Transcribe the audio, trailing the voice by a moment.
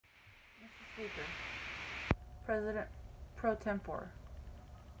Speaker, President pro tempore,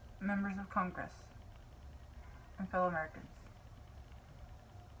 members of Congress, and fellow Americans.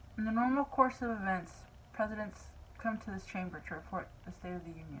 In the normal course of events, presidents come to this chamber to report the State of the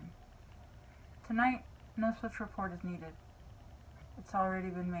Union. Tonight, no such report is needed. It's already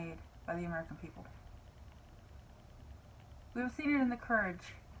been made by the American people. We have seen it in the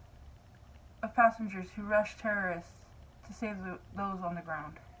courage of passengers who rushed terrorists to save those on the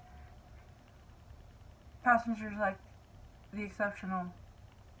ground. Passengers like the exceptional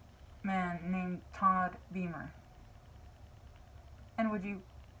man named Todd Beamer. And would you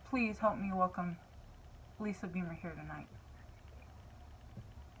please help me welcome Lisa Beamer here tonight.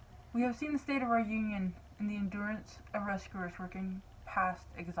 We have seen the state of our union and the endurance of rescuers working past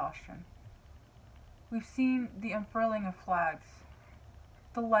exhaustion. We've seen the unfurling of flags,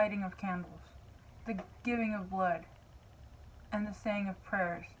 the lighting of candles, the giving of blood, and the saying of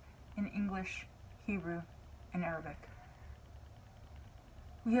prayers in English, Hebrew, and Arabic.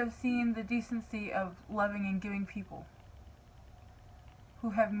 We have seen the decency of loving and giving people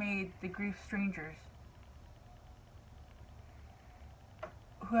who have made the grief strangers,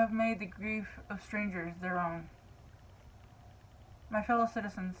 who have made the grief of strangers their own. My fellow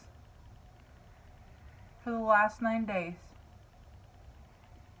citizens, for the last 9 days,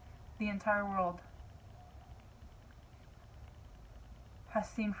 the entire world has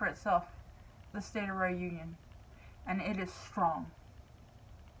seen for itself the state of our union, and it is strong.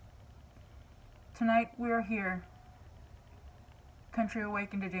 Tonight we are here, country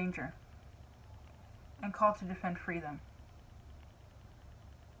awakened to danger, and called to defend freedom.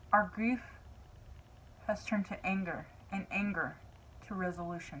 Our grief has turned to anger, and anger to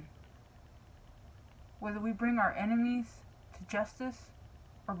resolution. Whether we bring our enemies to justice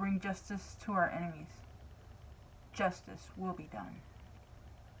or bring justice to our enemies, justice will be done.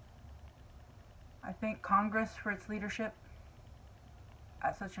 I thank Congress for its leadership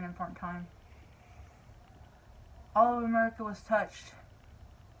at such an important time. All of America was touched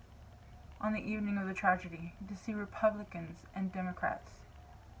on the evening of the tragedy to see Republicans and Democrats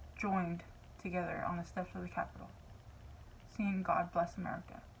joined together on the steps of the Capitol, singing God Bless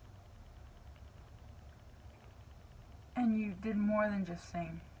America. And you did more than just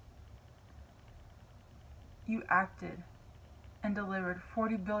sing. You acted and delivered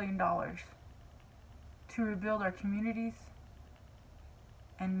 $40 billion to rebuild our communities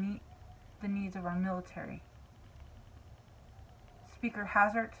and meet the needs of our military. Speaker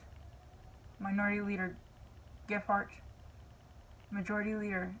Hazard, Minority Leader Gephardt, Majority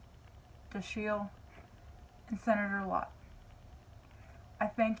Leader Dashiell, and Senator Lott, I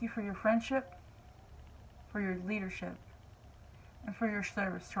thank you for your friendship, for your leadership, and for your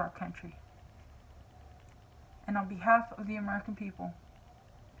service to our country. And on behalf of the American people,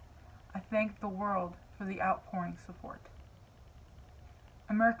 I thank the world for the outpouring support.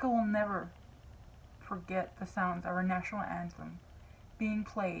 America will never forget the sounds of our national anthem being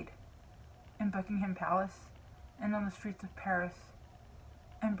played in Buckingham Palace and on the streets of Paris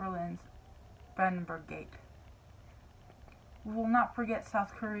and Berlin's Brandenburg Gate. We will not forget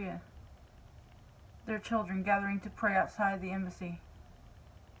South Korea, their children gathering to pray outside the embassy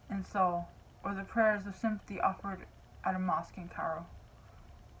in Seoul, or the prayers of sympathy offered at a mosque in Cairo.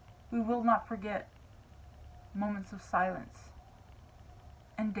 We will not forget moments of silence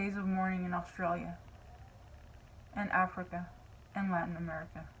and days of mourning in Australia and Africa and Latin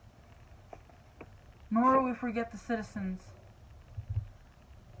America. Nor will we forget the citizens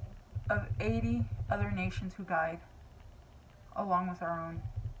of 80 other nations who died, along with our own.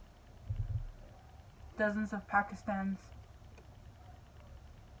 Dozens of Pakistanis,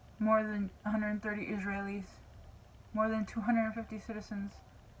 more than 130 Israelis, more than 250 citizens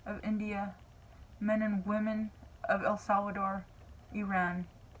of India, men and women of El Salvador, Iran,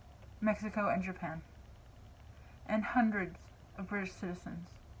 Mexico, and Japan, and hundreds of British citizens.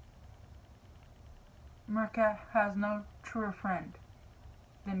 America has no truer friend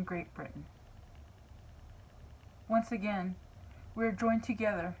than Great Britain. Once again, we are joined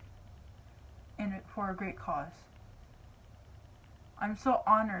together in it for a great cause. I'm so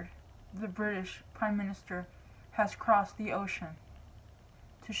honored the British Prime Minister has crossed the ocean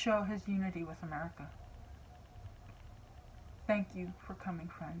to show his unity with America. Thank you for coming,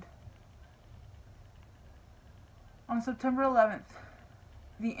 friend. On September 11th,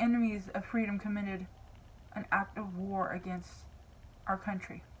 the enemies of freedom committed an act of war against our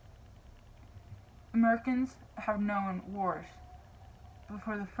country. Americans have known wars, but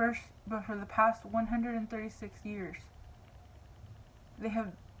for the past 136 years, there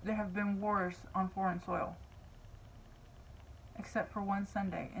have been wars on foreign soil. except for one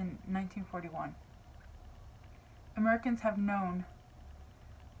Sunday in 1941. Americans have known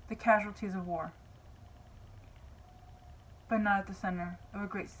the casualties of war, but not at the center of a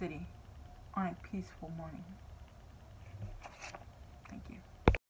great city on a peaceful morning.